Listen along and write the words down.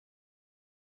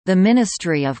The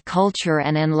Ministry of Culture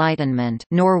and Enlightenment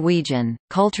Norwegian,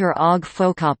 Kultur- og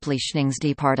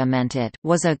Folkeopplysningsdepartementet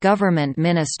was a government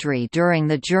ministry during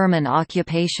the German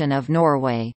occupation of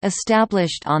Norway,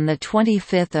 established on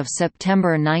 25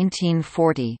 September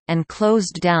 1940, and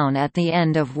closed down at the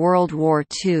end of World War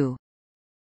II.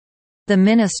 The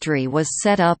ministry was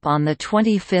set up on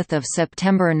 25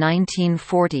 September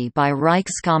 1940 by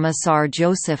Reichskommissar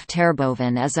Joseph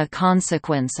Terboven as a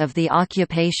consequence of the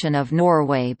occupation of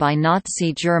Norway by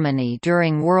Nazi Germany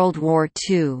during World War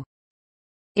II.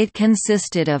 It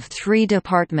consisted of 3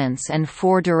 departments and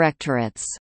 4 directorates.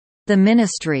 The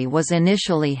ministry was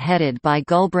initially headed by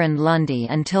Gulbrand Lunde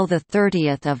until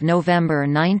 30 November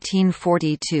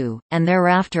 1942, and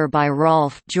thereafter by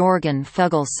Rolf Jorgen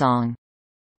Fuglesang.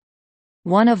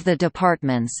 One of the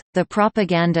departments, the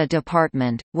Propaganda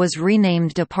Department, was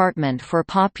renamed Department for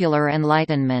Popular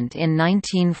Enlightenment in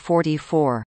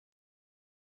 1944.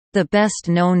 The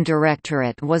best-known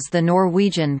directorate was the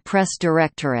Norwegian Press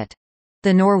Directorate.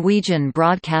 The Norwegian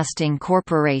Broadcasting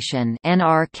Corporation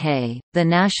 (NRK), the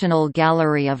National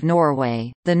Gallery of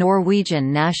Norway, the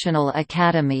Norwegian National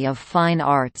Academy of Fine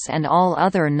Arts and all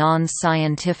other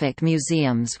non-scientific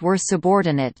museums were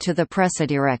subordinate to the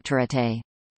Pressedirektoratet.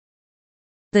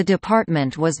 The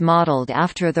department was modelled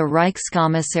after the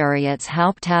Reichskommissariats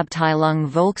Hauptabteilung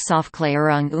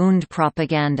Volksaufklärung und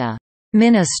Propaganda,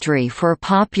 Ministry for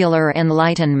Popular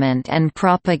Enlightenment and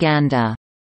Propaganda,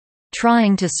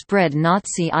 trying to spread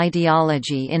Nazi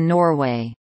ideology in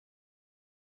Norway.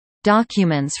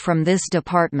 Documents from this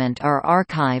department are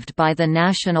archived by the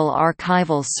National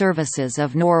Archival Services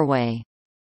of Norway.